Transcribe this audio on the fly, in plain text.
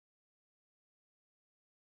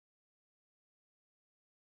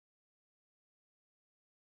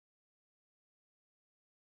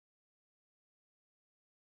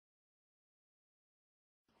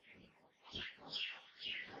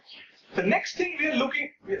The next thing we are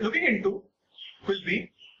looking into will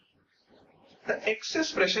be the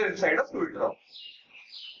excess pressure inside a fluid drop.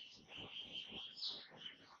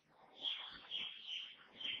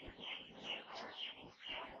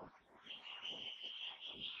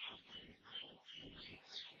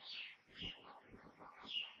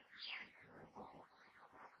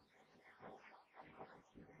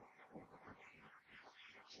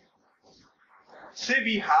 Say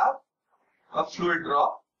we have a fluid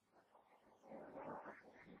drop,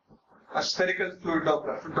 a spherical fluid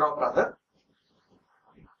drop rather.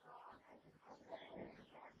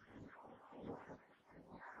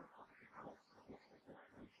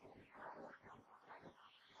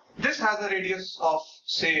 This has a radius of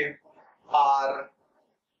say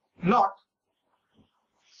r0.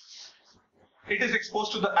 It is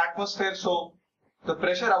exposed to the atmosphere, so the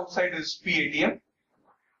pressure outside is P atm.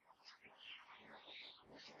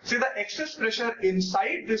 See, the excess pressure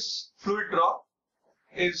inside this fluid drop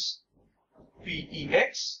is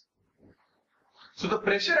Pex. So the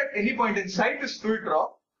pressure at any point inside this fluid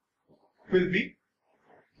drop will be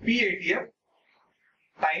P atm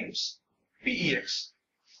times Pex.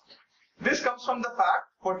 This comes from the fact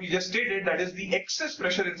what we just stated, that is the excess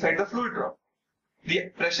pressure inside the fluid drop. The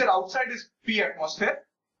pressure outside is P atmosphere.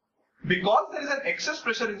 Because there is an excess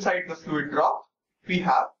pressure inside the fluid drop, we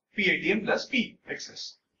have P atm plus P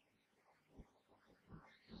excess.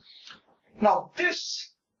 Now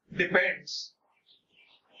this depends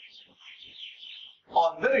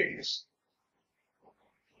on the radius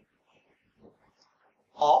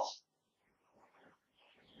of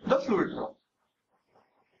the fluid drop.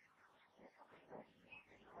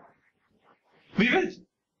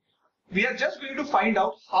 We are just going to find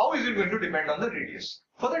out how is it going to depend on the radius.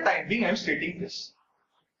 For the time being, I am stating this.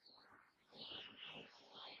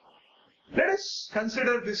 Let us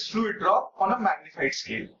consider this fluid drop on a magnified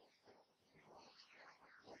scale.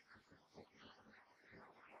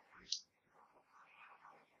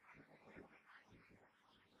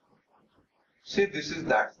 Say this is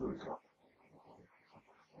that fluid drop.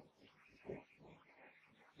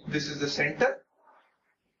 This is the center.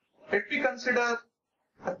 Let me consider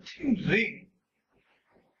a thin ring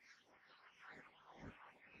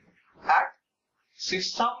at say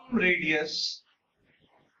some radius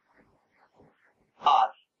r.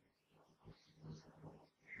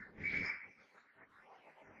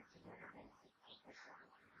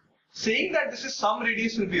 Saying that this is some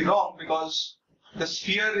radius will be wrong because the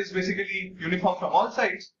sphere is basically uniform from all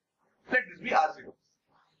sides. Let this be r0,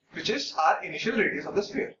 which is our initial radius of the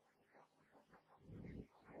sphere.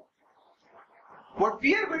 What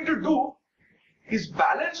we are going to do is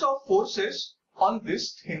balance of forces on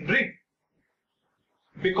this thin ring.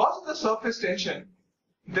 Because of the surface tension,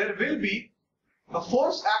 there will be a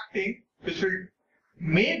force acting which will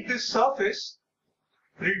make this surface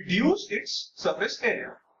reduce its surface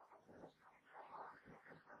area.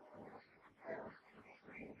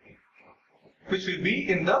 Which will be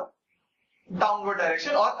in the downward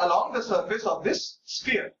direction or along the surface of this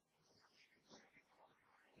sphere.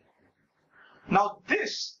 Now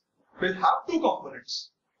this will have two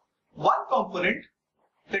components. One component,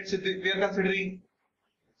 let's say we are considering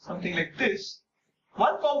something like this.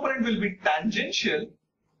 One component will be tangential,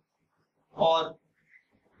 or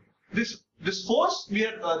this force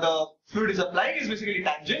the fluid is applying is basically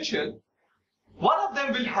tangential. One of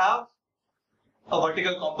them will have a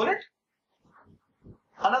vertical component.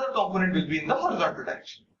 Another component will be in the horizontal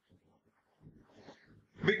direction.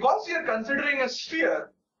 Because we are considering a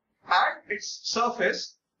sphere and its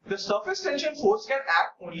surface, the surface tension force can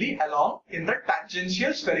act only along in the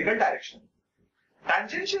tangential spherical direction.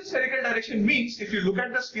 Tangential spherical direction means if you look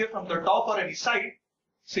at the sphere from the top or any side,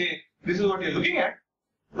 say this is what you're looking at,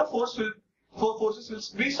 the forces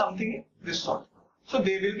will be something this sort. So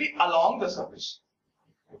they will be along the surface.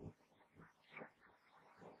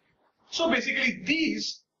 So basically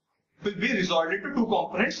these will be resolved into two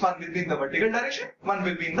components. One will be in the vertical direction, one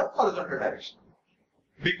will be in the horizontal direction.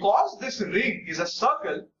 Because this ring is a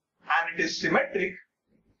circle and it is symmetric,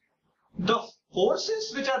 the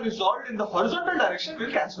forces which are resolved in the horizontal direction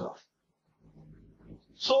will cancel off.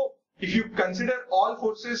 So if you consider all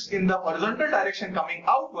forces in the horizontal direction coming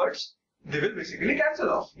outwards, they will basically cancel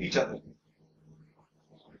off each other.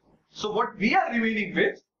 So what we are remaining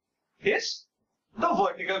with is the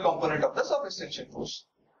vertical component of the surface tension force.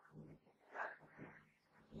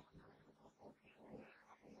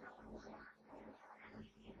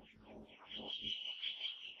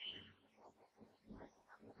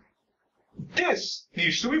 This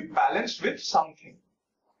needs to be balanced with something.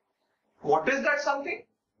 What is that something?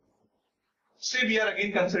 Say we are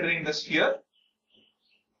again considering the sphere.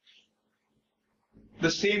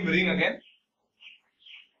 the same ring again.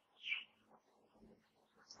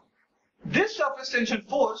 This surface tension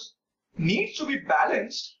force needs to be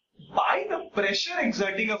balanced by the pressure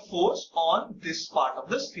exerting a force on this part of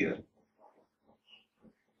the sphere.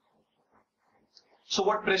 So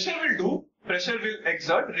what pressure will do? Pressure will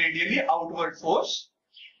exert radially outward force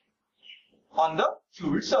on the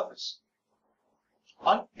fluid surface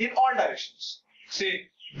in all directions. Say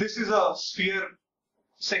this is a sphere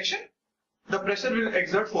section, the pressure will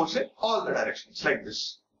exert force in all the directions like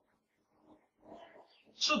this.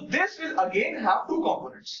 So this will again have two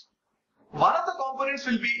components. One of the components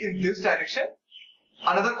will be in this direction,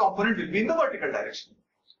 another component will be in the vertical direction.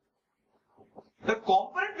 The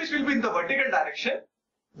component which will be in the vertical direction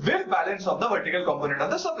will balance off the vertical component of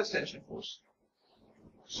the surface tension force.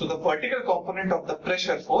 So the vertical component of the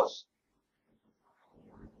pressure force,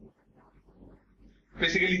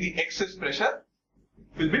 basically the excess pressure,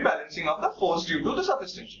 will be balancing off the force due to the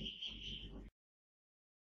surface tension.